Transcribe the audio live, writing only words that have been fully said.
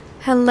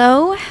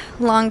Hello,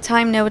 long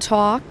time no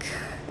talk.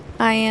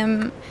 I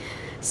am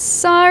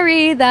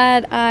sorry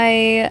that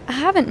I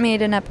haven't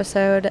made an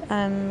episode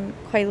in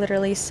quite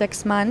literally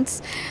 6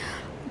 months.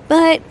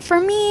 But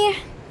for me,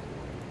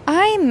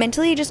 I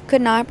mentally just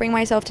could not bring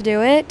myself to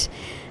do it.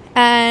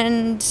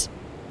 And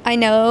I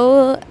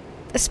know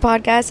this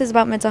podcast is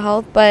about mental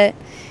health, but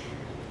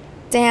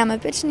damn, a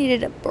bitch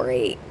needed a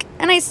break.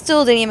 And I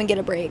still didn't even get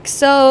a break.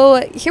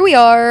 So here we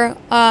are.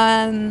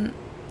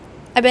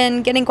 I've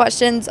been getting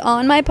questions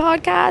on my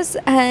podcast,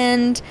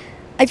 and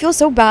I feel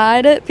so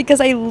bad because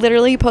I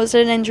literally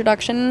posted an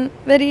introduction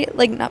video,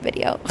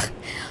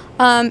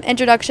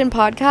 introduction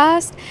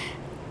podcast,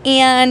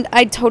 and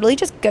I totally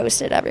just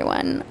ghosted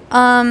everyone.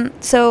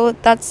 So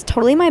that's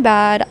totally my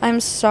bad. I'm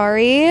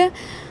sorry.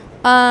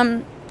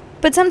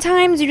 But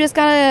sometimes you just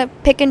gotta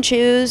pick and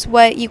choose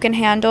what you can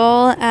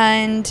handle,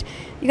 and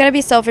you gotta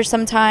be selfish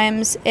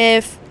sometimes.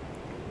 If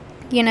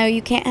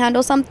you can't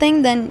handle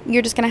something, then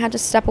you're just going to have to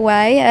step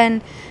away.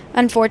 And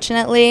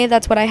unfortunately,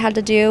 that's what I had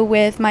to do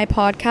with my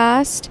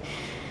podcast.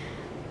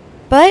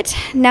 But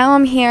now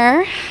I'm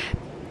here,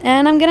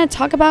 and I'm going to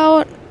talk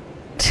about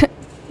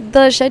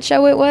the shit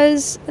show it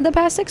was the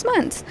past 6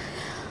 months.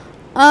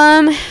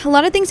 A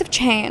lot of things have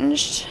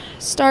changed.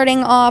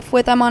 Starting off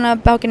with, I'm on a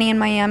balcony in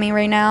Miami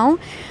right now.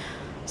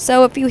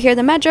 So if you hear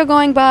the metro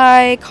going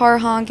by, car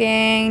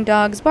honking,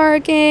 dogs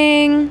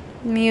barking,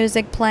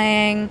 music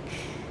playing,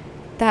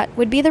 that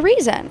would be the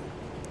reason.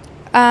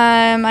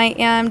 I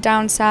am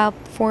down south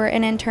for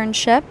an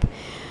internship.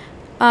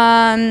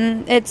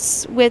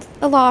 It's with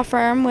a law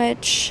firm,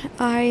 which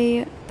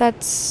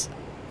that's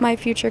my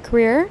future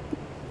career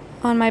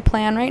on my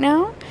plan right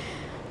now.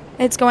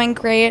 It's going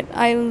great.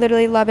 I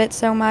literally love it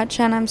so much,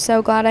 and I'm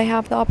so glad I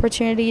have the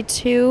opportunity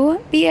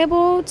to be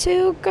able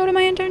to go to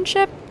my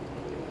internship.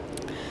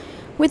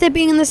 With it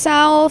being in the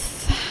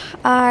south,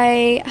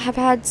 I have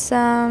had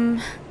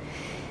some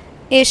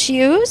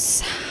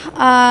issues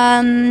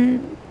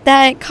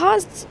that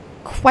caused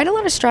quite a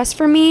lot of stress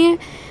for me,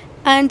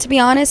 and to be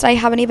honest, I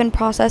haven't even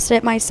processed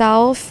it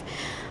myself,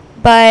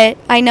 but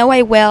I know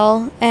I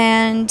will,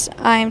 and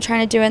I'm trying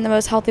to do it in the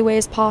most healthy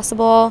ways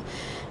possible.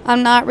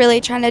 I'm not really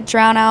trying to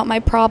drown out my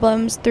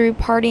problems through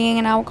partying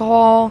and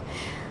alcohol.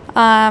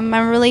 I'm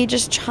really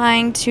just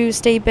trying to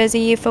stay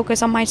busy,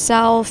 focus on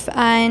myself,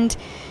 and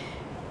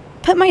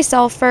put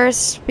myself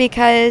first,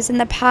 because in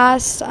the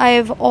past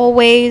I've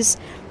always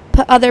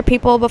put other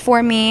people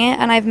before me,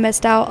 and I've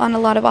missed out on a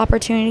lot of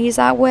opportunities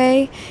that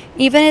way.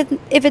 Even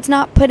if it's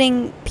not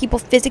putting people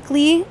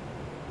physically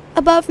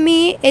above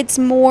me, it's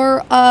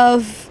more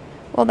of,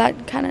 well,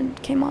 that kind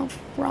of came off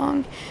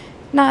wrong.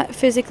 Not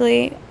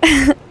physically.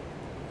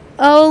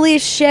 Holy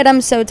shit,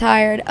 I'm so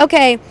tired.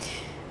 Okay.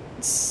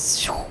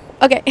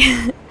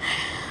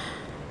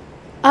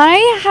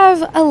 I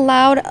have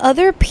allowed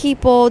other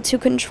people to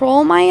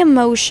control my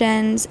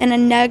emotions in a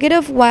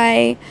negative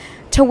way,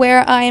 to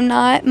where I am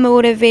not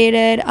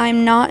motivated,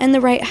 I'm not in the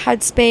right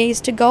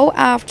headspace to go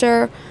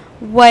after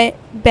what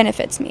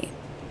benefits me.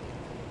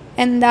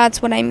 And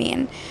that's what I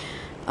mean.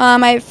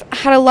 I've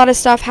had a lot of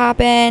stuff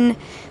happen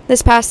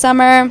this past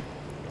summer.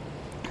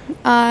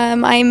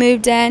 I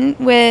moved in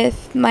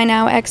with my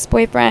now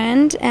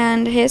ex-boyfriend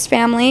and his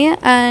family,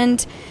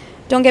 and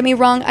don't get me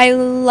wrong, I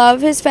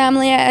love his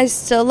family, I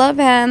still love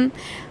him,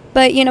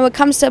 but it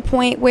comes to a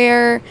point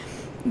where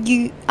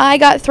I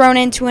got thrown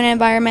into an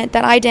environment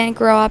that I didn't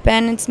grow up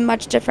in. It's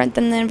much different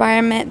than the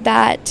environment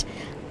that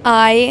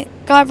I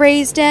got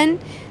raised in.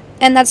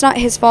 And that's not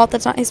his fault.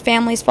 That's not his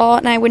family's fault.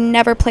 And I would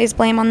never place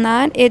blame on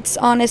that. It's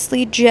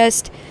honestly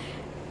just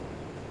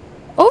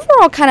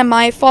overall kind of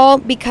my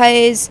fault,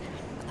 because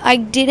I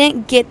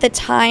didn't get the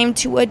time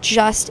to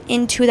adjust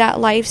into that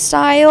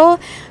lifestyle.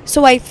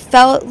 So I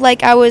felt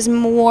like I was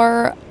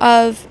more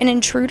of an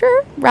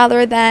intruder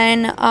rather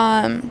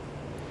than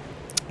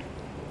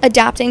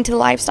adapting to the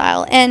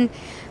lifestyle. And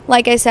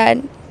like I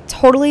said,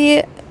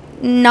 totally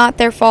not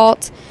their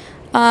fault.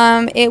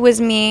 It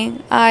was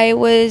me. I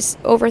was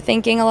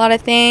overthinking a lot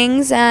of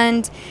things,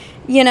 and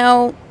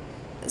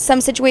some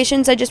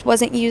situations I just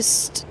wasn't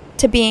used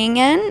to being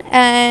in,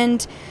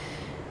 and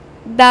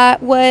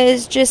that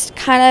was just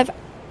kind of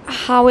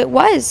how it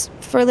was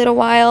for a little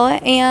while,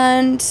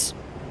 and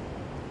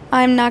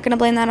I'm not going to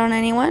blame that on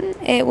anyone.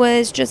 It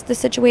was just the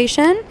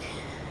situation.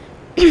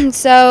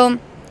 So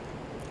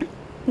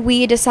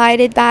we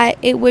decided that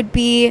it would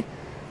be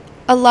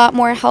a lot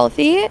more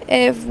healthy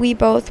if we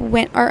both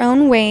went our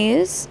own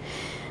ways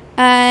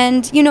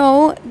and,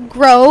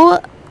 grow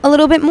a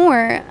little bit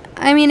more.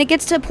 I mean, it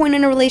gets to a point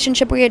in a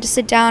relationship where you have to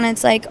sit down and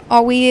it's like,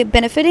 are we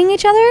benefiting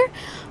each other?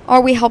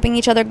 Are we helping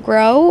each other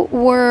grow?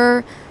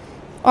 Or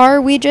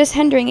are we just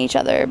hindering each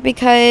other?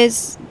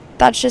 Because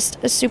that's just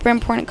a super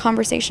important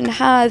conversation to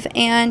have.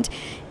 And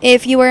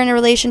if you are in a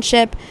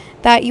relationship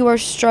that you are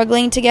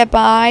struggling to get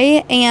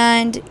by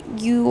and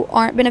you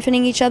aren't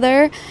benefiting each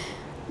other,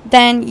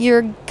 then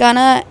you're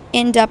gonna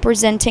end up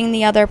resenting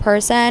the other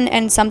person,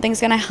 and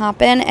something's gonna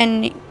happen,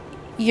 and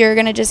you're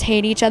gonna just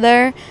hate each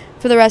other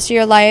for the rest of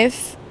your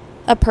life,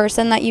 a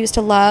person that you used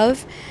to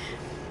love.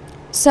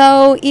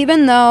 So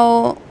even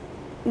though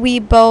we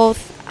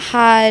both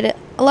had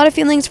a lot of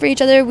feelings for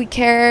each other, we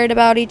cared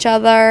about each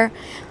other,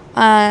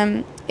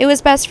 it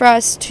was best for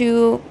us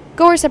to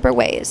go our separate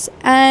ways.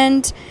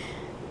 And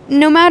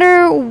no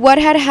matter what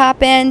had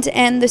happened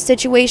and the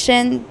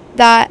situation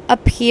that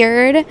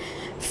appeared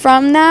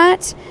from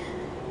that,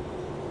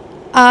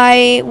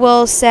 I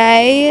will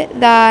say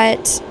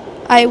that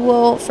I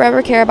will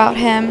forever care about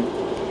him.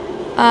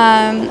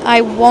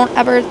 I won't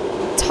ever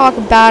talk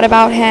bad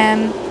about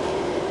him.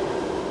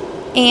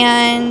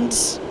 And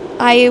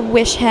I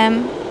wish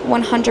him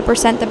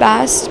 100% the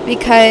best,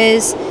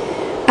 because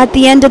at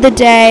the end of the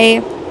day,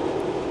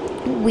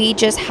 we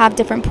just have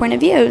different point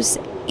of views.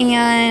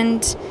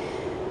 And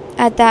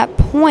at that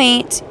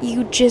point,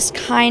 you just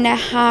kind of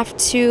have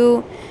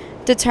to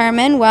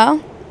determine,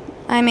 well,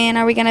 I mean,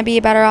 are we going to be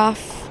better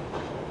off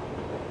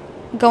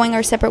going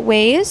our separate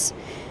ways?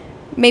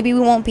 Maybe we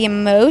won't be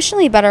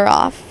emotionally better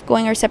off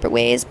going our separate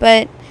ways,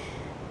 but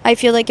I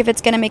feel like if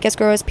it's going to make us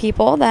grow as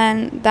people,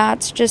 then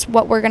that's just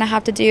what we're going to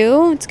have to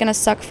do. It's going to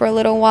suck for a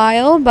little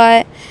while,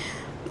 but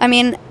I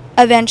mean,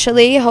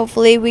 eventually,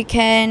 hopefully we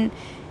can,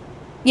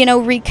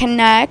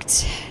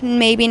 reconnect.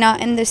 Maybe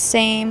not in the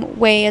same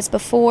way as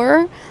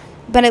before,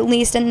 but at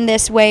least in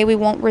this way we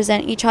won't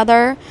resent each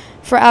other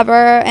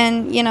forever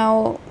and,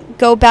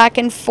 go back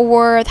and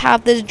forth,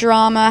 have this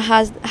drama,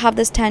 have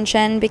this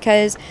tension,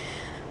 because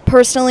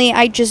personally,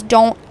 I just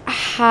don't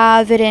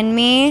have it in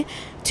me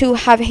to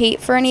have hate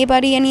for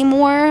anybody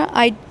anymore.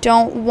 I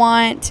don't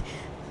want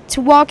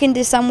to walk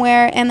into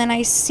somewhere and then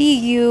I see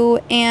you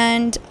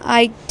and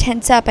I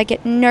tense up. I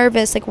get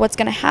nervous, like what's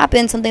going to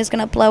happen? Something's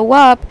going to blow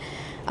up.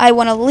 I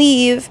want to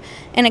leave,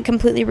 and it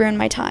completely ruined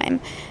my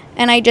time.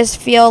 And I just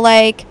feel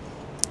like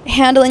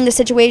handling the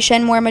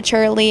situation more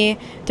maturely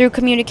through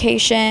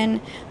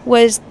communication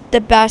was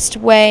the best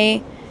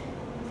way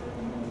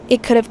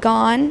it could have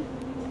gone.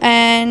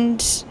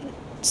 And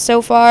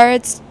so far,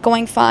 it's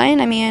going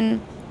fine. I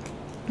mean,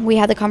 we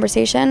had the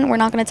conversation. We're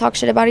not going to talk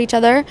shit about each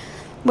other.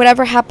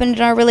 Whatever happened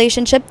in our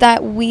relationship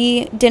that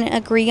we didn't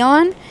agree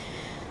on,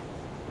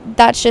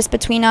 that's just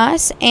between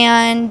us,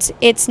 and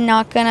it's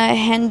not going to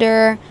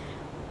hinder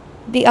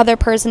the other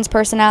person's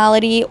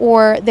personality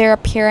or their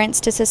appearance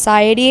to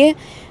society,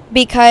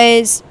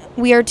 because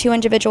we are two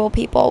individual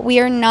people. We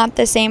are not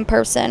the same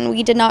person.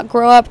 We did not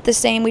grow up the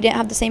same. We didn't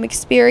have the same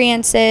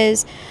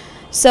experiences.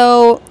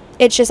 So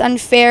it's just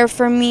unfair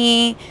for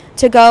me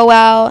to go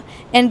out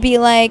and be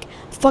like,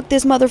 fuck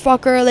this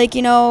motherfucker, like,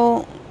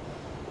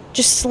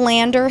 just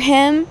slander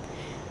him,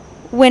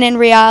 when in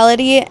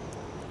reality,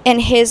 in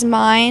his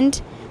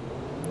mind,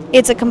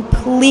 it's a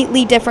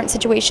completely different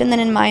situation than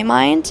in my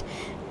mind.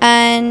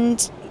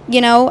 And,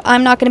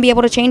 I'm not going to be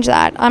able to change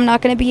that. I'm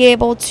not going to be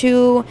able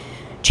to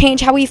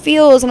change how he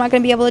feels. I'm not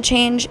going to be able to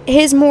change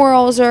his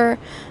morals or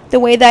the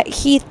way that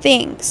he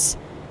thinks.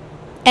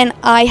 And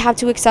I have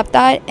to accept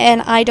that,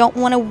 and I don't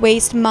want to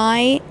waste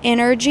my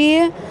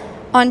energy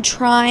on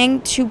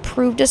trying to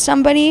prove to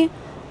somebody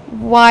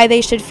why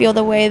they should feel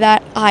the way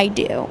that I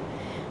do.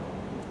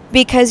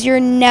 Because you're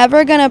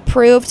never going to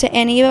prove to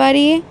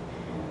anybody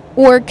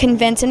or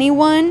convince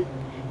anyone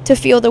to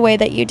feel the way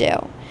that you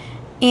do.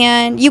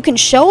 And you can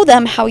show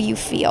them how you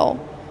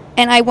feel.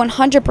 And I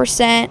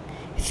 100%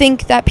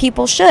 think that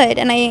people should.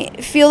 And I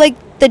feel like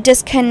the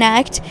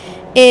disconnect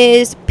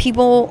is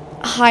people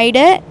hide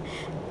it,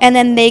 and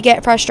then they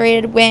get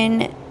frustrated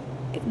when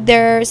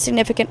their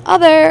significant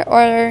other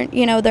or,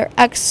 their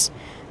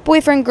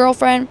ex-boyfriend,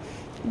 girlfriend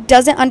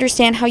doesn't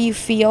understand how you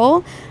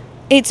feel.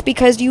 It's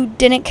because you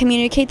didn't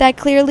communicate that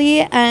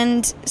clearly,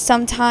 and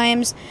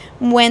sometimes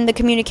when the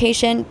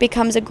communication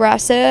becomes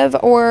aggressive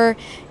or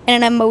in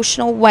an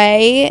emotional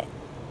way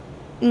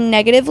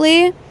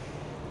negatively,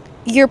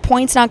 your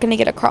point's not going to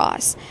get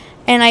across.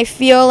 And I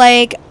feel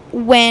like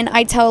when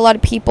I tell a lot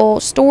of people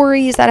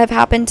stories that have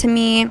happened to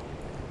me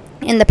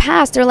in the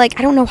past, they're like,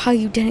 I don't know how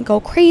you didn't go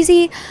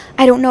crazy.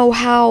 I don't know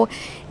how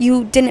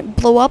you didn't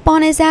blow up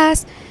on his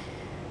ass.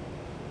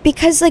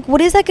 Because,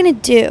 what is that going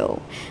to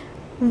do?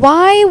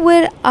 Why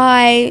would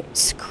I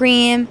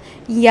scream,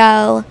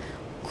 yell,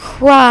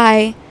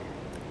 cry,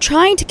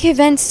 trying to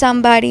convince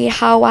somebody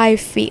how I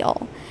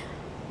feel?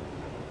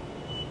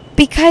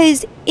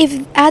 Because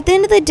if at the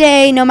end of the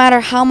day, no matter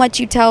how much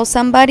you tell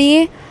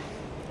somebody,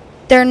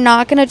 they're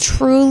not going to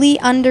truly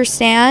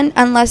understand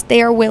unless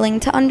they are willing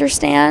to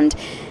understand.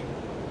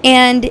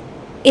 And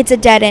it's a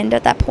dead end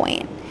at that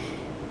point.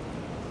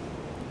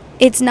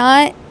 It's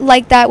not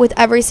like that with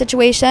every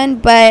situation,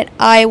 but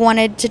I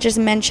wanted to just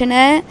mention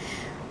it.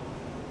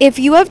 If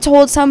you have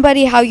told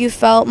somebody how you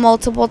felt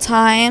multiple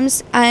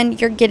times and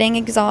you're getting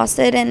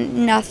exhausted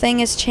and nothing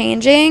is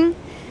changing,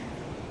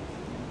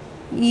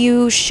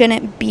 you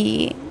shouldn't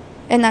be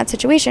in that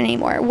situation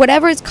anymore.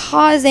 Whatever is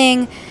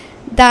causing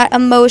that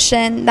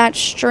emotion, that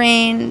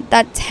strain,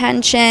 that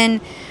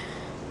tension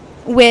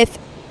with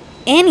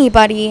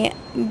anybody,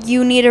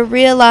 you need to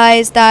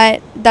realize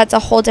that that's a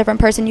whole different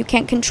person. You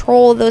can't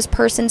control those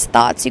person's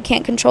thoughts. You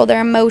can't control their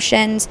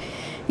emotions.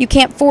 You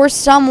can't force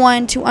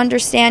someone to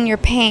understand your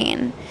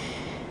pain.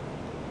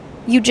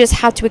 you just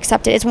have to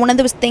accept it. It's one of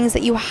those things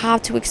that you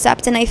have to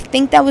accept. And I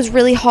think that was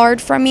really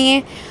hard for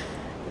me,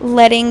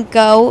 letting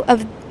go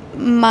of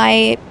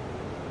my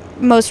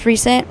most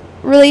recent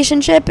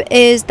relationship,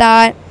 is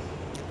that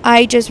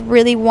I just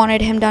really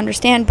wanted him to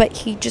understand, but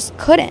he just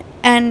couldn't.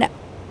 And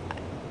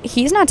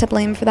he's not to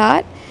blame for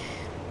that.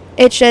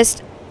 It's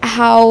just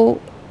how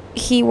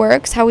he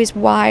works, how he's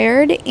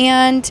wired,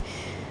 and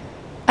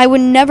I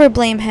would never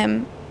blame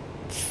him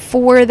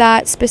for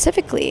that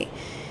specifically.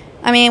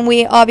 I mean,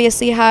 we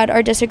obviously had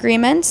our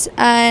disagreements,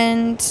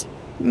 and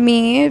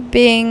me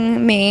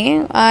being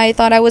me, I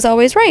thought I was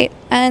always right,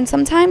 and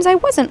sometimes I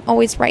wasn't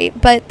always right,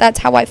 but that's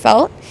how I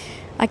felt.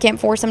 I can't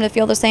force him to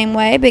feel the same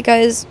way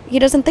because he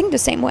doesn't think the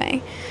same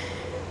way.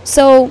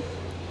 So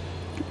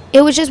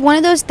it was just one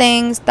of those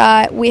things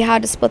that we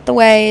had to split the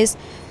ways,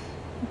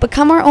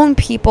 become our own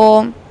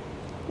people,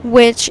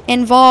 which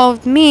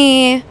involved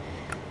me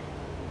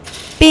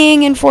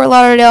being in Fort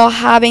Lauderdale,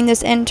 having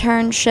this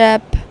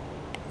internship,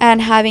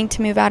 and having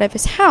to move out of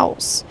his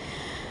house.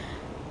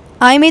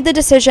 I made the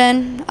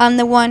decision. I'm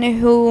the one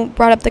who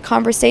brought up the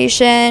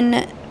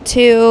conversation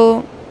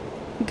to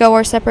go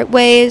our separate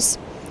ways.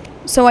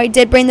 So I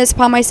did bring this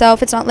upon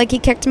myself. It's not like he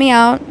kicked me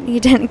out. He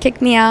didn't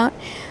kick me out.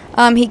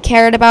 He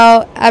cared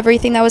about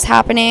everything that was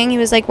happening. He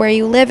was like, where are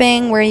you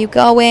living? Where are you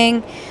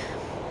going?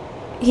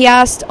 He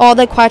asked all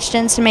the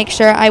questions to make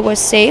sure I was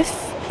safe,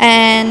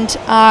 and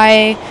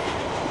I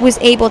was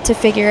able to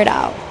figure it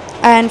out.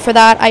 And for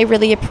that, I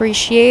really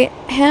appreciate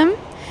him.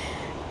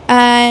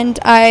 And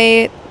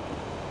I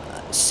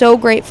so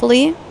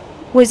gratefully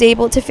was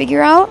able to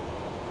figure out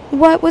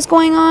what was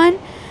going on.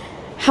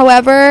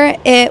 However,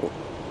 it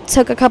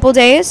took a couple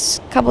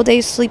days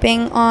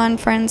sleeping on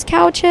friends'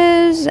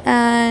 couches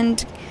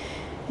and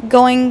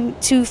going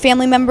to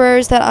family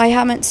members that I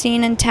haven't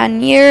seen in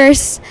 10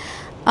 years,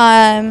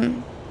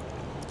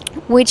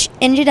 which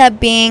ended up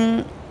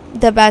being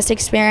the best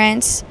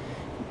experience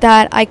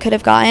that I could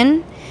have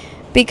gotten,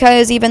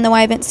 because even though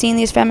I haven't seen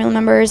these family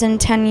members in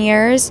 10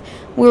 years,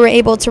 we were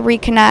able to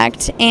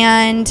reconnect.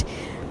 And,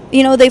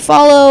 you know, they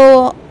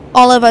follow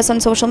all of us on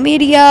social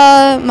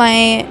media,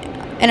 my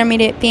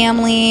intermediate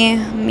family,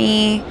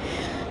 me,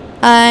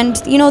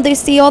 and, you know, they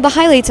see all the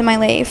highlights of my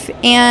life.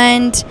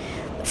 And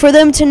for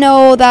them to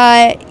know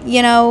that,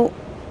 you know,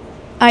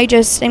 I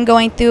just am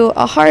going through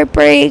a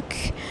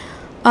heartbreak,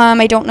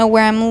 I don't know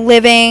where I'm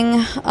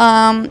living,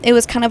 it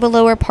was kind of a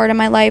lower part of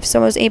my life,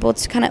 so I was able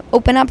to kind of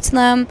open up to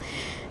them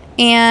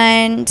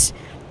and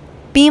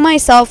be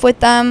myself with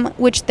them,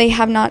 which they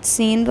have not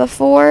seen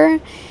before.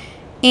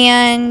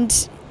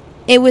 And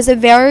it was a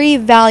very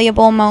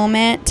valuable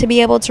moment to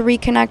be able to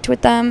reconnect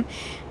with them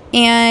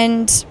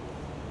and,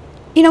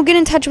 you know, get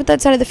in touch with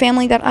that side of the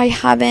family that I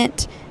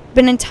haven't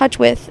been in touch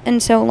with in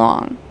so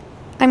long.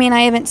 I mean,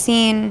 I haven't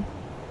seen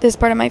this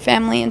part of my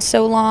family in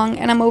so long,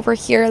 and I'm over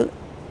here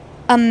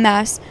a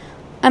mess.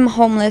 I'm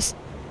homeless.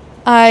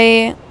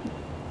 I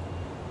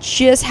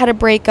just had a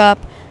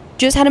breakup,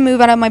 just had to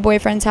move out of my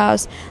boyfriend's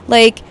house.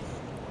 Like,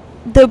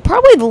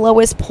 probably the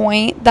lowest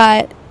point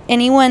that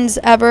anyone's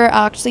ever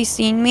actually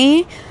seen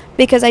me,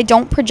 because I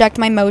don't project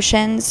my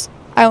emotions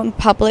out in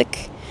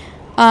public.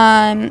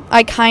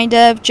 I kind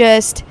of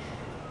just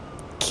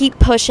keep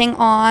pushing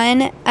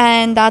on,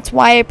 and that's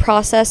why I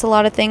process a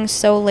lot of things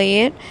so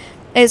late,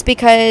 is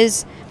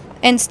because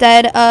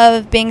instead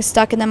of being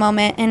stuck in the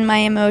moment in my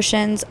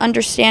emotions,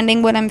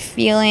 understanding what I'm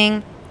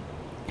feeling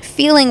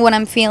what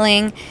I'm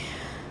feeling,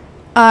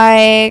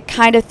 I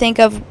kind of think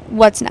of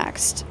what's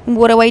next.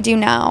 What do I do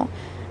now?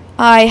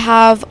 I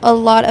have a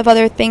lot of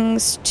other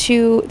things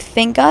to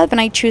think of,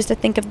 and I choose to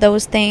think of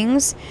those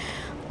things.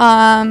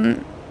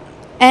 And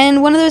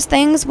one of those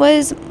things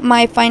was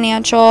my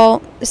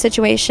financial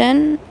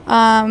situation.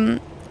 I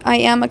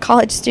am a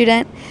college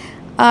student.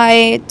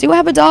 I do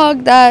have a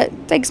dog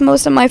that takes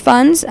most of my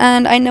funds,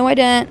 and I know I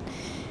didn't,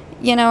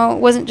 you know,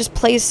 wasn't just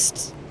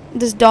placed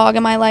this dog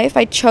in my life.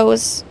 I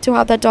chose to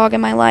have that dog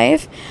in my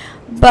life,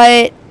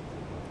 but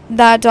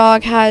that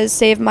dog has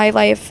saved my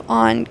life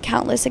on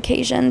countless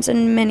occasions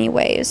in many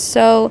ways.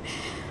 So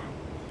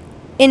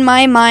in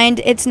my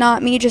mind, it's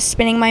not me just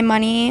spending my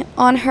money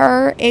on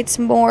her. It's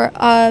more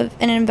of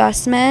an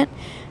investment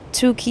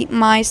to keep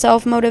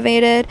myself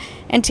motivated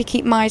and to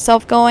keep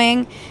myself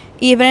going,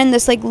 even in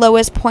this like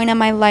lowest point in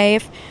my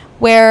life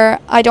where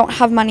I don't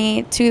have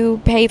money to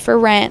pay for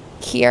rent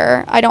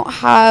here. I don't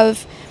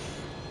have,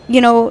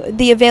 you know,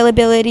 the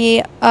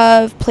availability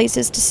of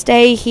places to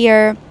stay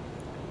here.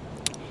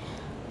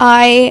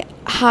 I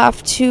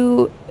have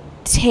to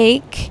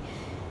take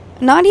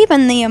not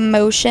even the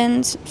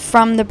emotions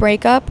from the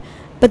breakup,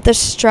 but the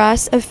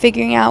stress of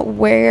figuring out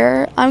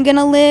where I'm going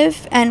to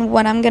live and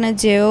what I'm going to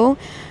do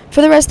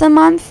for the rest of the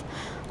month.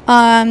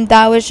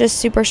 That was just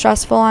super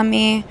stressful on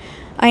me.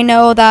 I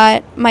know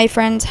that my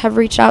friends have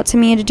reached out to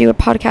me to do a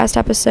podcast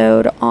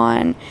episode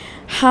on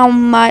how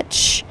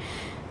much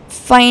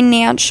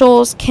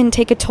financials can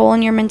take a toll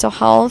on your mental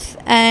health,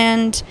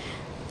 and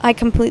I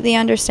completely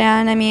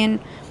understand. I mean,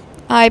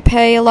 I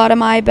pay a lot of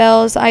my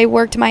bills. I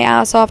worked my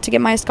ass off to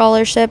get my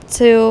scholarship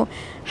to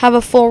have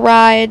a full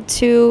ride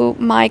to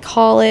my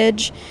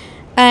college,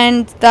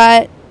 and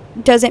that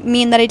doesn't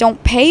mean that I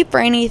don't pay for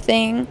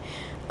anything.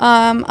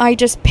 I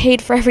just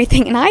paid for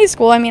everything in high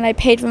school. I mean, I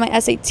paid for my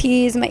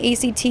SATs, my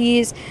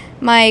ACTs,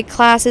 my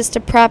classes to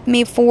prep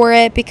me for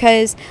it,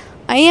 because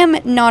I am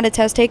not a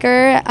test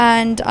taker,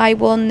 and I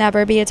will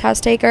never be a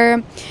test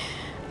taker.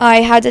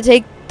 I had to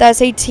take the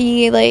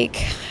SAT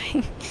like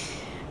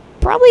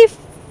probably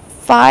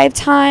 5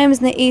 times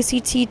and the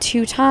ACT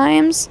 2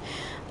 times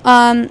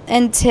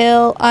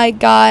until I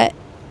got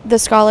the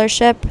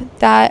scholarship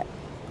that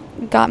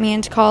got me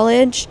into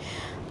college.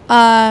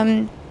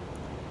 And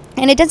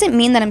it doesn't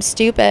mean that I'm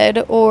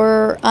stupid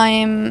or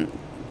I'm,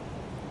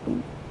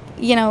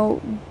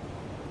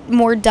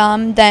 more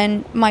dumb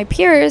than my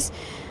peers.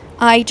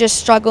 I just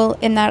struggle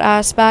in that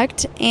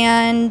aspect,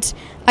 and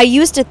I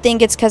used to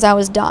think it's because I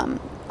was dumb.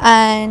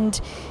 And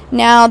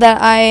now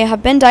that I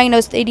have been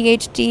diagnosed with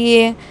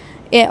ADHD,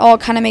 it all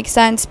kind of makes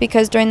sense,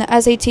 because during the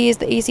SATs,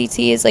 the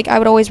ACTs, like, I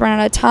would always run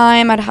out of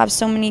time. I'd have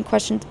so many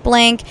questions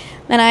blank,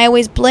 and I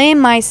always blame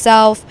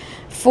myself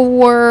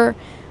for,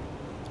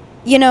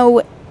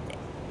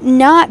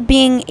 not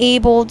being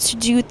able to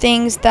do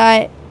things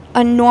that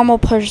a normal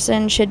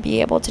person should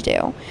be able to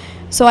do.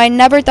 So I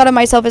never thought of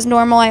myself as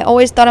normal. I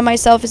always thought of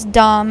myself as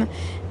dumb,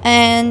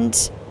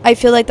 and I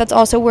feel like that's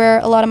also where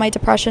a lot of my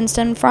depression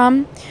stemmed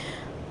from.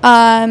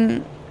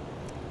 And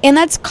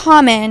that's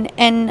common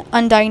in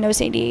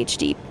undiagnosed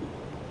ADHD.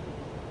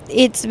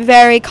 It's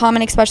very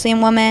common, especially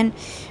in women.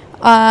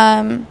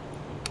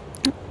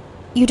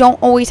 You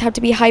don't always have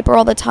to be hyper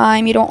all the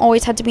time. You don't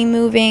always have to be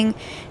moving.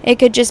 It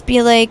could just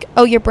be like,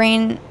 oh, your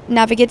brain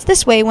navigates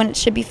this way when it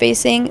should be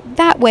facing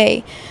that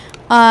way.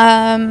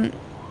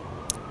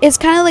 It's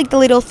kind of like the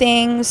little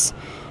things.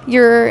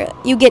 You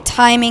get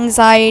time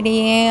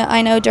anxiety.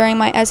 I know during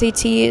my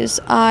SATs,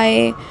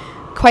 I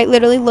quite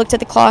literally looked at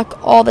the clock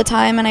all the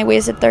time, and I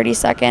wasted 30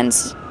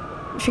 seconds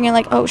figuring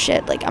like, oh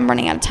shit, like I'm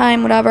running out of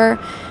time, whatever,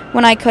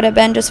 when I could have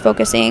been just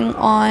focusing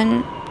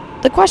on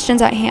the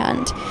questions at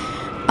hand.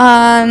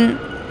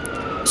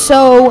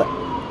 So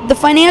the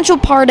financial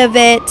part of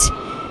it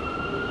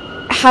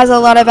has a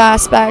lot of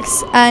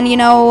aspects, and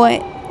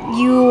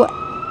you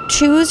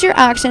choose your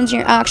actions,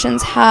 and your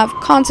actions have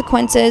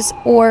consequences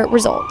or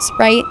results,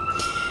 right?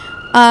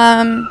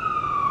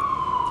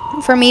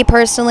 For me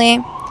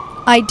personally,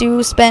 I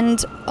do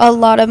spend a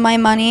lot of my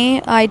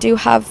money. I do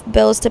have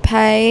bills to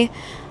pay.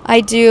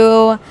 I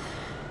do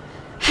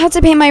have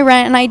to pay my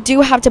rent, and I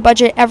do have to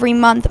budget every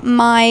month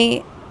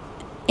my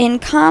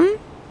income.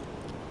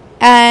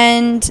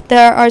 And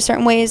there are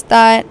certain ways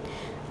that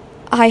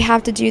I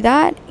have to do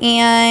that.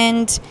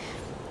 And,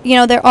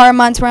 there are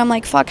months where I'm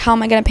like, fuck, how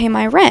am I going to pay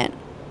my rent?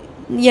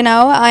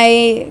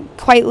 I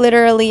quite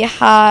literally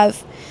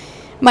have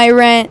my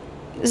rent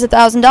is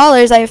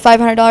 $1,000. I have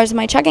 $500 in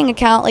my checking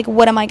account. Like,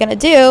 what am I going to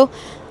do?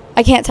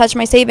 I can't touch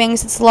my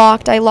savings. It's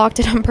locked. I locked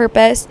it on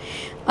purpose.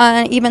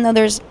 Even though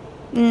there's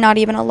not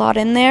even a lot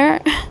in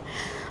there.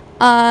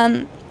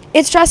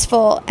 It's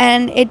stressful,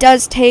 and it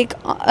does take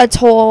a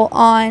toll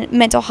on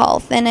mental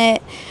health, and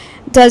it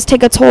does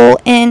take a toll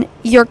in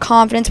your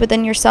confidence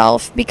within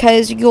yourself,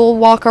 because you'll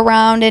walk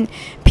around and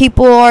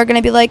people are going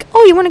to be like,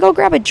 oh, you want to go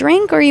grab a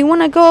drink, or you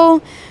want to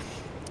go,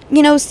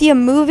 see a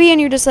movie,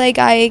 and you're just like,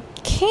 I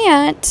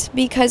can't,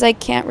 because I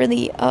can't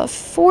really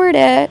afford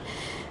it.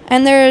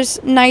 And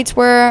there's nights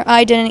where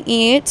I didn't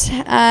eat,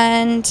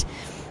 and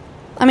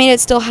I mean,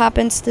 it still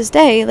happens to this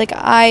day. Like,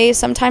 I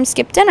sometimes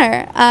skip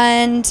dinner,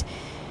 and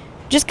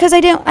just because I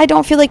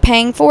don't feel like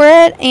paying for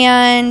it,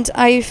 and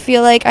I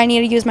feel like I need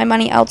to use my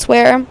money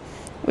elsewhere,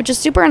 which is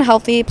super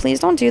unhealthy. Please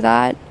don't do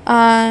that.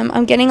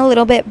 I'm getting a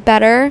little bit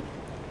better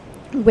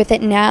with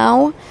it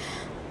now.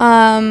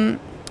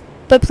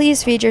 But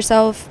please feed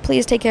yourself.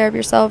 Please take care of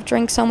yourself.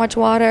 Drink so much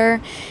water.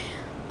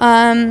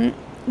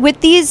 With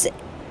these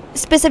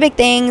specific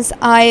things,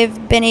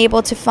 I've been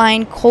able to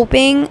find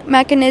coping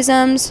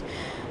mechanisms.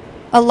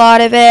 A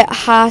lot of it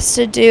has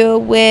to do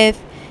with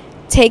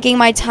taking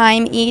my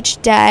time each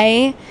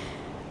day.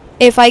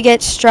 If I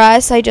get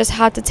stressed, I just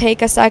have to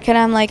take a second.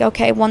 I'm like,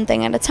 okay, one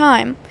thing at a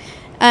time.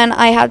 And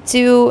I have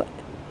to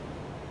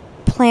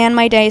plan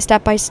my day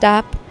step by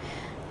step.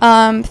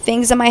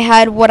 Things in my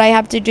head, what I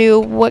have to do,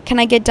 what can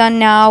I get done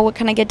now, what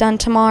can I get done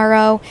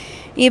tomorrow.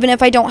 Even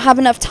if I don't have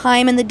enough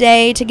time in the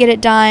day to get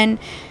it done,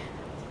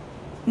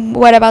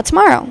 what about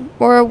tomorrow?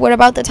 Or what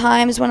about the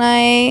times when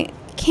I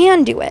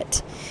can do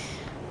it?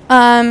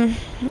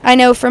 I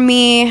know for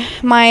me,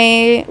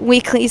 my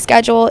weekly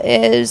schedule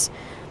is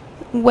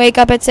wake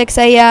up at 6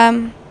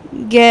 a.m.,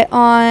 get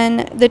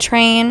on the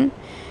train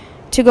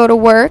to go to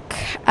work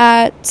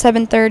at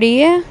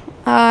 7:30.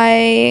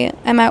 I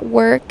am at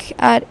work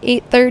at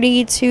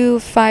 8:30 to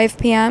 5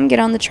 p.m., get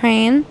on the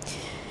train,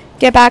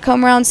 get back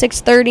home around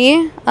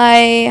 6:30.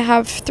 I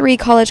have 3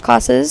 college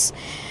classes,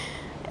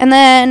 and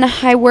then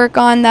I work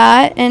on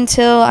that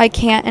until I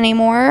can't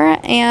anymore.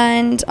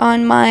 And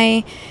on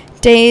my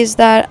days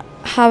that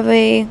have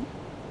a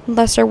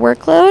lesser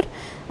workload,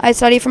 I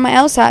study for my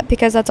LSAT,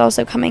 because that's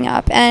also coming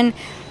up. And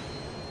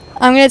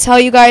I'm going to tell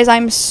you guys,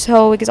 I'm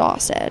so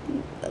exhausted.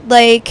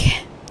 Like,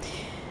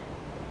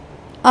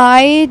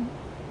 I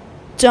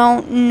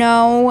don't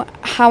know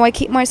how I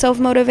keep myself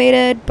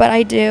motivated, but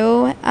I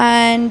do.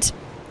 And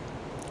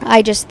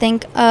I just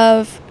think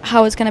of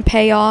how it's going to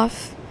pay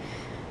off.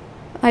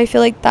 I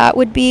feel like that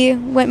would be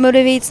what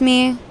motivates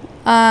me.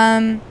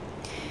 But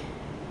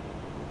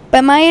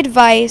my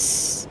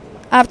advice,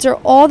 after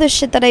all the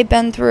shit that I've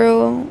been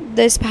through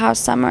this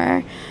past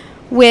summer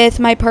with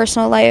my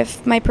personal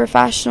life, my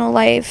professional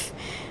life,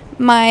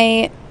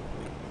 my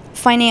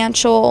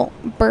financial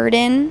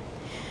burden,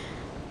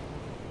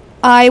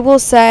 I will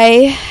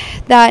say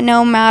that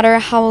no matter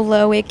how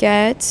low it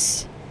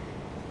gets,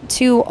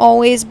 to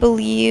always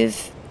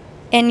believe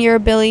in your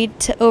ability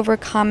to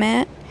overcome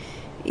it,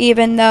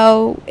 even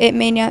though it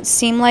may not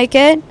seem like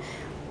it.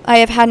 I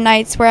have had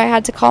nights where I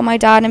had to call my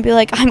dad and be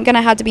like, I'm going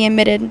to have to be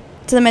admitted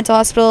to the mental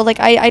hospital.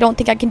 Like, I don't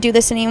think I can do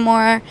this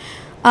anymore.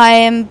 I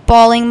am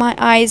bawling my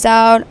eyes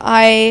out.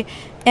 I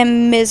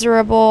am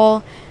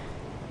miserable.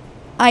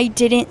 I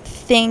didn't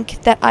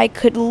think that I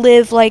could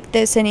live like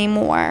this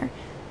anymore.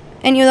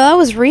 And, that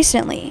was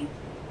recently.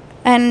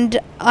 And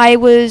I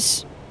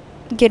was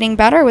getting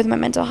better with my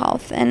mental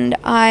health. And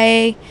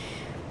I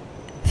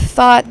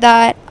thought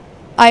that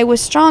I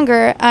was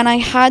stronger, and I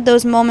had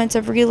those moments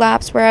of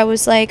relapse where I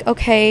was like,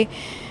 okay,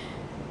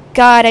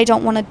 God, I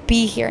don't want to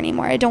be here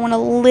anymore. I don't want to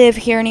live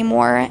here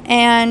anymore.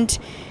 And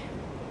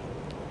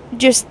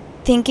just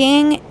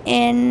thinking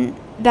in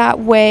that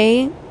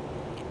way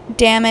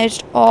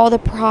damaged all the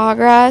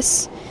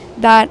progress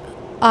that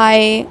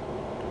I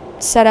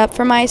set up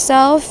for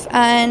myself.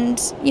 And,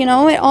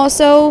 it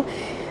also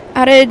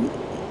added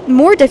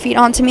more defeat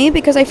onto me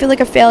because I feel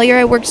like a failure.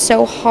 I worked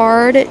so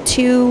hard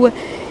to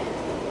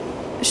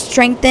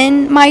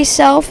strengthen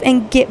myself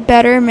and get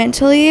better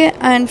mentally,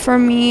 and for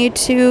me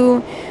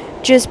to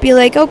just be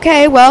like,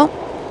 okay, well,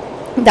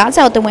 that's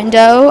out the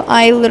window.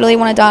 I literally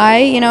want to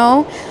die,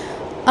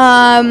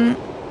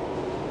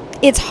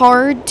 it's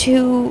hard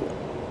to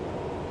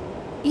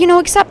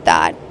accept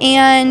that.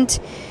 And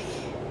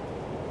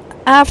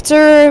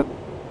after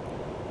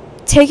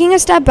taking a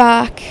step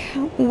back,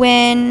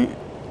 when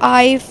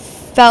I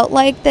felt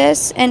like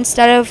this,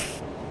 instead of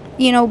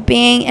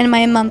being in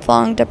my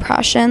month-long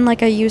depression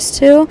like I used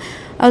to,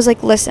 I was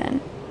like, listen,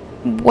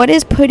 what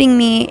is putting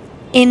me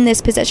in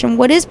this position?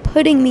 What is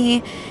putting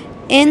me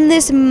in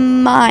this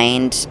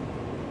mind,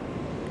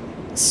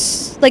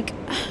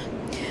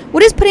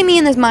 what is putting me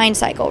in this mind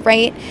cycle,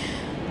 right?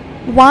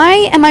 Why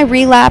am I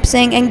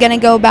relapsing and gonna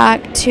go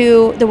back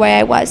to the way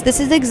I was? This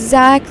is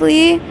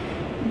exactly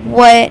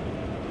what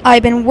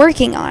I've been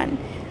working on.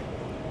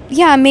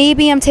 Yeah,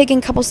 maybe I'm taking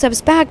a couple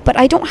steps back, but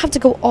I don't have to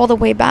go all the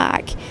way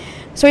back.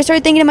 So I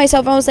started thinking to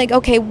myself, I was like,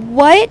 okay,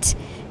 what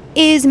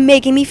is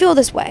making me feel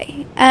this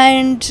way?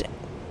 And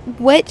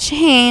what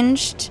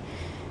changed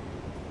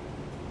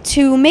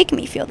to make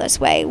me feel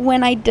this way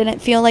when I didn't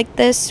feel like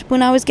this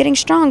when I was getting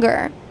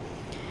stronger?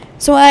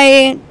 So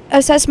I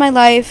assessed my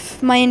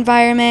life, my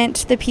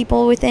environment, the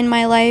people within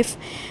my life,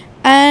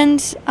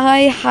 and I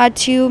had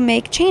to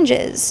make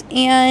changes.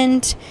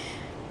 And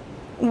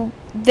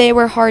they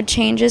were hard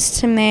changes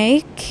to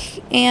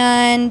make,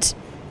 and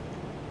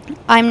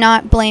I'm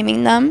not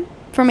blaming them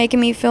for making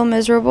me feel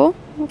miserable.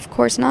 Of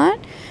course not.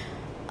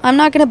 I'm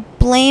not going to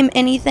blame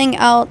anything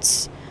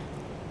else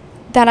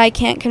that I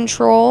can't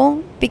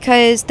control,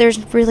 because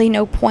there's really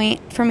no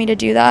point for me to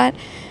do that.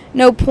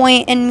 No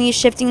point in me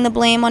shifting the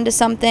blame onto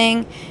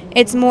something.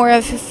 It's more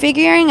of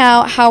figuring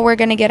out how we're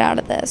going to get out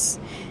of this.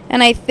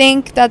 And I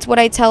think that's what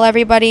I tell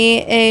everybody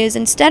is,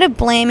 instead of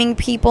blaming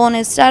people and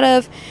instead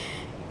of,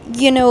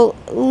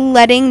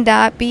 letting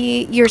that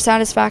be your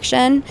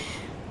satisfaction,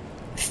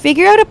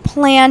 figure out a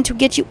plan to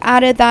get you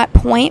out of that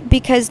point,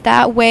 because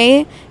that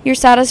way your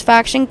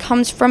satisfaction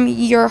comes from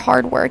your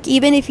hard work.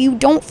 Even if you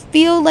don't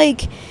feel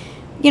like,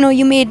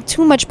 you made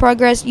too much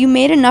progress, you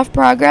made enough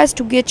progress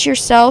to get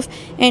yourself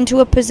into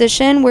a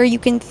position where you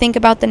can think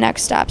about the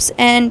next steps.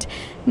 And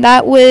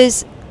that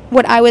was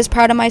what I was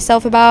proud of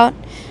myself about.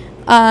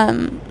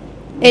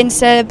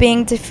 Instead of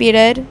being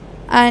defeated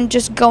and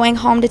just going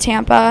home to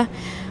Tampa,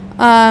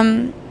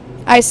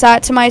 I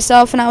sat to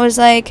myself and I was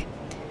like,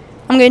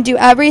 I'm going to do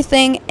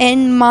everything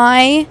in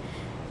my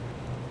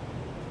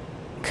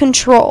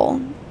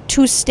control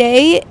to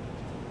stay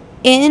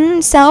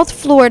in South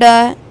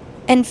Florida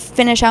and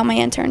finish out my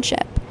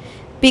internship,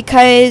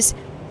 because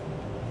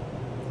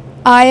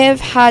I have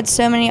had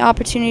so many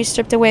opportunities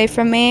stripped away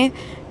from me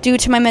due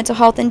to my mental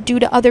health and due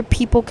to other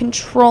people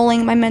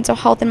controlling my mental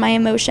health and my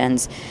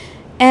emotions.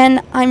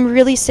 And I'm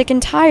really sick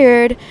and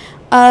tired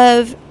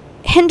of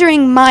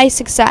hindering my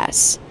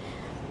success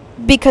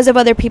because of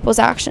other people's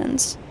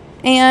actions.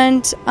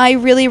 And I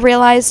really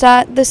realized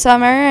that this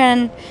summer,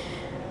 and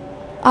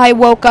I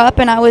woke up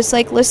and I was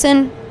like,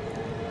 listen,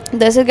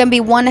 this is going to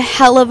be one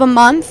hell of a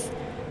month,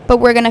 but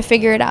we're going to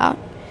figure it out.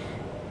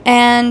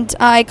 And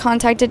I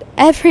contacted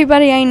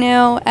everybody I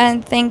knew,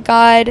 and thank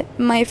God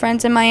my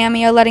friends in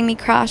Miami are letting me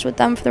crash with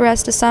them for the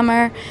rest of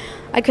summer.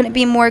 I couldn't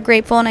be more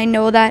grateful, and I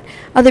know that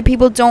other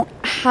people don't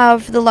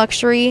have the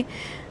luxury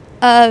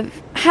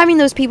of having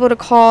those people to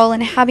call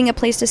and having a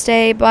place to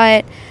stay.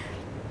 But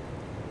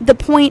the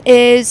point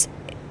is,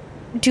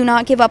 do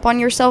not give up on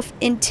yourself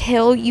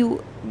until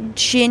you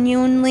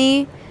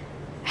genuinely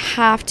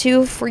have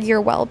to for your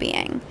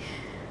well-being.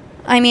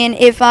 I mean,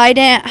 if I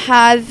didn't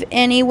have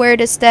anywhere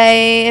to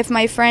stay, if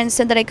my friends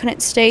said that I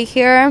couldn't stay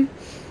here,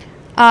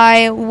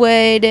 I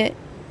would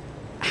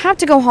have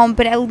to go home.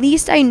 But at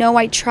least I know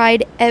I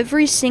tried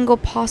every single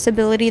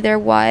possibility there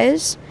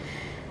was,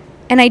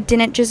 and I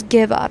didn't just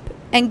give up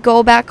and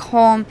go back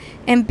home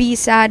and be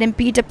sad and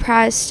be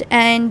depressed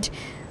and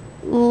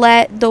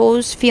let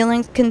those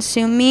feelings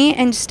consume me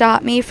and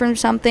stop me from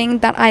something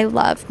that I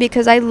love,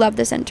 because I love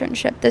this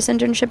internship. This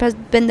internship has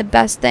been the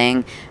best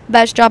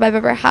job I've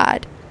ever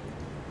had.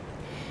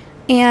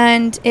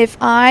 And if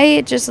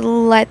I just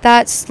let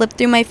that slip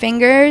through my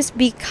fingers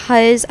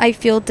because I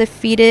feel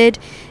defeated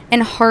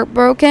and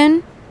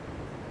heartbroken,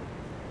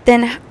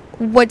 then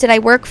what did I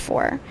work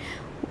for?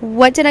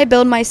 What did I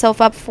build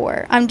myself up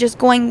for? I'm just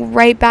going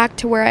right back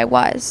to where I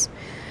was.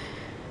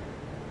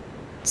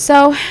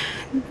 So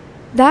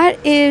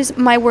that is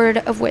my word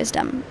of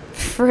wisdom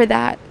for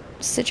that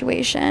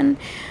situation.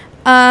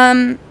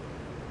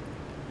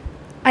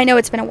 I know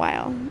it's been a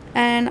while,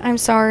 and I'm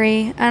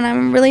sorry, and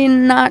I'm really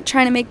not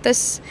trying to make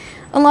this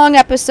a long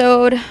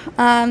episode.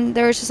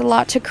 There was just a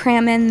lot to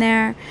cram in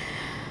there.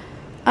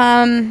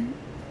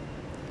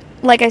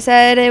 Like I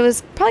said, it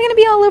was probably going to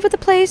be all over the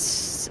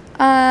place.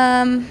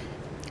 I'm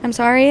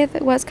sorry if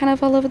it was kind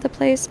of all over the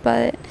place,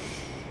 but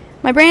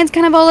my brain's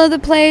kind of all over the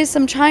place.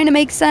 I'm trying to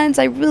make sense.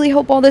 I really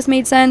hope all this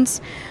made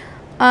sense.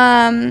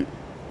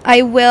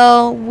 I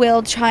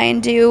will try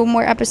and do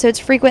more episodes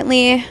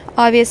frequently.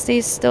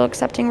 Obviously, still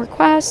accepting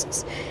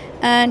requests.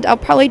 And I'll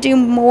probably do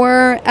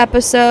more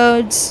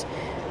episodes,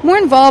 more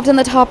involved in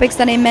the topics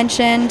that I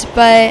mentioned.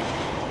 But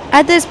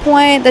at this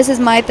point, this is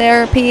my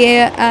therapy,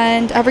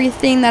 and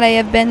everything that I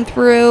have been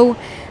through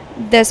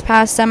this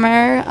past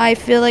summer, I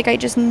feel like I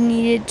just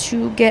needed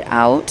to get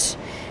out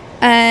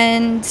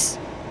and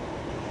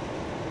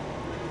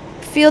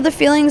feel the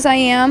feelings I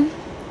am.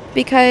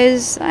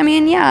 Because, I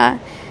mean, yeah,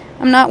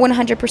 I'm not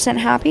 100%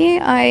 happy.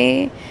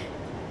 I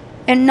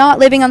am not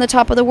living on the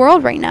top of the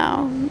world right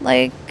now.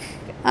 Like,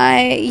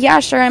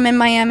 sure, I'm in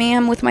Miami.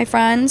 I'm with my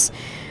friends.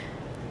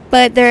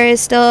 But there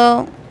is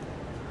still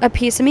a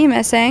piece of me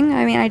missing.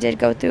 I mean, I did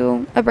go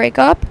through a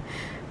breakup.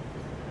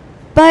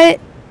 But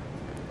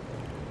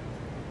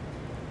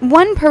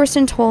one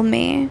person told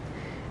me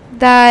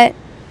that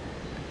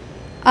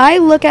I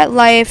look at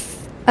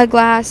life a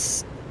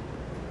glass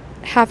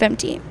half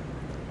empty.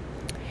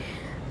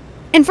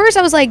 And first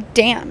I was like,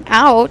 damn,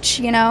 ouch,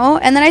 you know?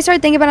 And then I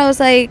started thinking about it. I was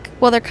like,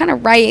 well, they're kind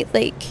of right.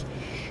 Like,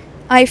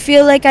 I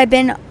feel like I've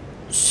been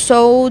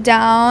so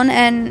down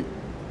and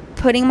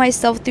putting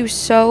myself through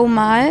so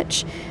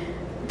much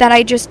that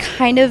I just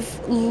kind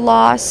of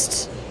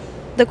lost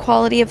the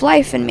quality of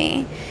life in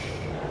me.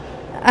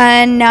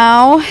 And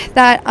now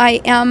that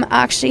I am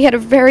actually at a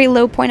very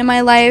low point in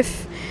my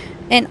life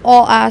in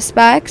all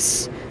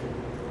aspects,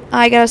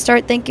 I gotta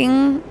start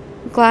thinking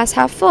glass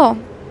half full.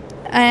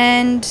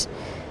 And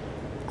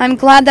I'm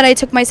glad that I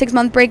took my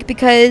 6-month break,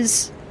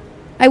 because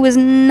I was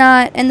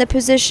not in the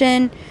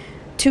position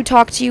to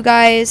talk to you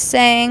guys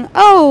saying,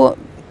 oh,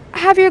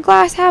 have your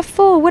glass half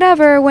full,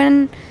 whatever,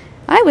 when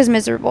I was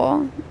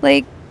miserable.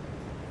 Like,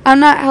 I'm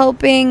not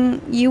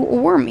helping you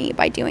or me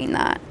by doing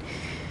that.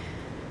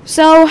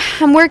 So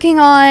I'm working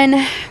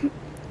on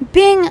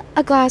being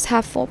a glass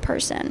half full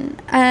person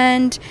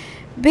and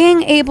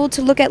being able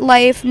to look at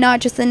life,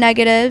 not just the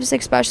negatives,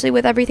 especially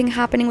with everything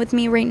happening with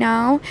me right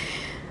now.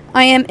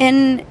 I am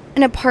in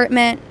an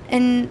apartment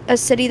in a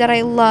city that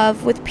I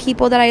love, with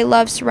people that I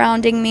love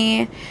surrounding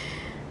me.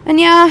 And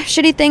yeah,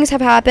 shitty things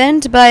have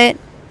happened, but,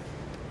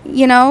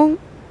 you know,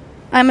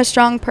 I'm a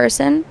strong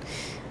person.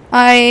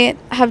 I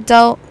have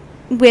dealt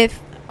with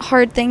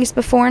hard things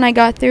before, and I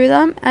got through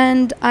them,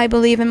 and I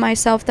believe in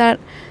myself that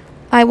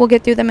I will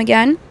get through them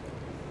again.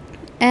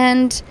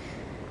 And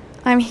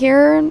I'm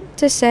here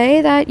to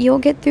say that you'll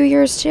get through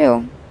yours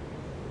too.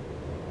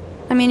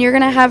 I mean, you're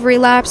going to have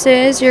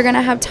relapses. You're going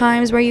to have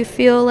times where you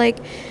feel like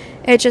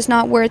it's just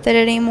not worth it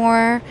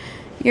anymore.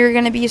 You're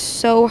going to be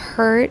so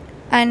hurt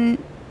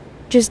and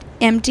just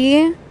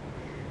empty.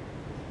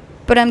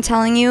 But I'm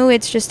telling you,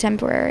 it's just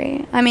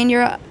temporary. I mean,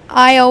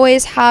 I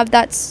always have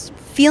that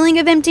feeling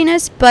of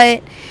emptiness,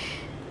 but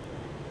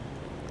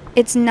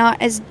it's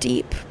not as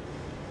deep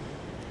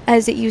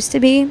as it used to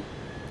be.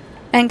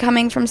 And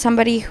coming from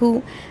somebody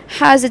who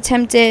has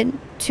attempted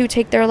to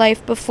take their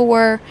life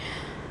before,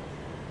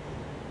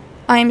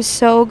 I'm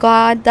so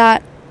glad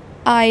that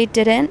I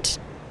didn't,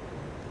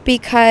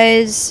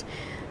 because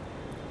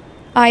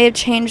I have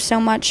changed so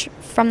much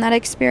from that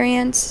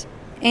experience,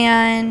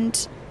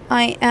 and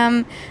I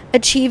am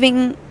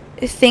achieving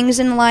things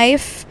in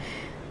life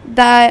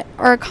that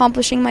are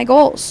accomplishing my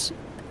goals.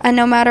 And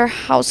no matter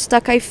how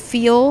stuck I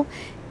feel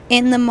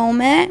in the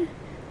moment,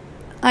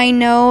 I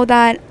know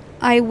that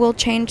I will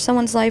change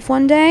someone's life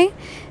one day,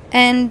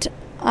 and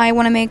I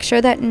want to make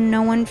sure that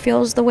no one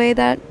feels the way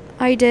that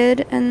I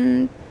did,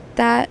 and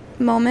that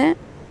moment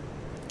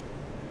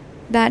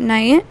that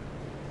night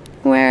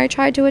where I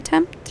tried to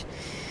attempt.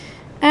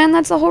 And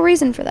that's the whole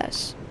reason for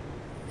this.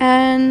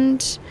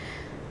 And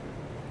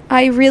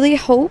I really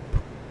hope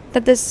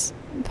that this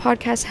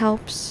podcast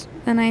helps.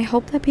 And I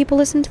hope that people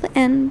listen to the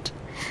end.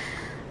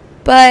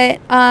 But,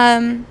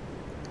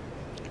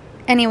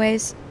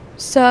 anyways,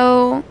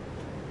 so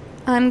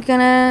I'm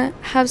gonna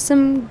have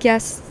some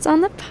guests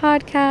on the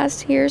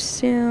podcast here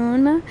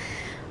soon,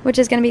 which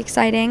is gonna be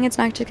exciting. It's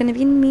not just gonna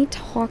be me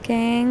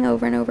talking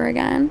over and over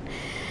again.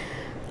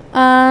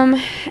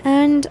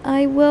 And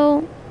I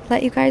will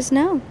let you guys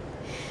know.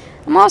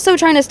 I'm also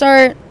trying to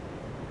start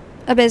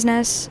a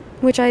business,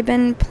 which I've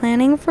been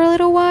planning for a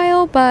little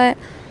while, but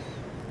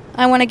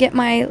I want to get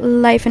my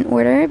life in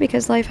order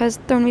because life has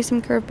thrown me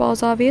some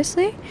curveballs,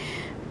 obviously.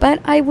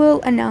 But I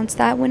will announce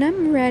that when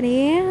I'm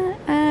ready,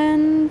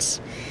 and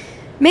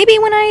maybe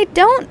when I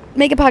don't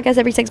make a podcast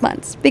every 6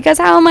 months, because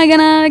how am I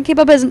gonna keep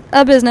up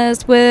a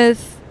business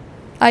with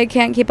I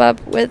can't keep up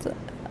with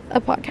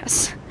a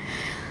podcast?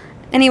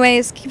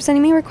 Anyways, keep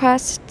sending me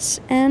requests,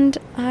 and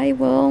I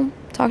will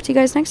talk to you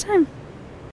guys next time.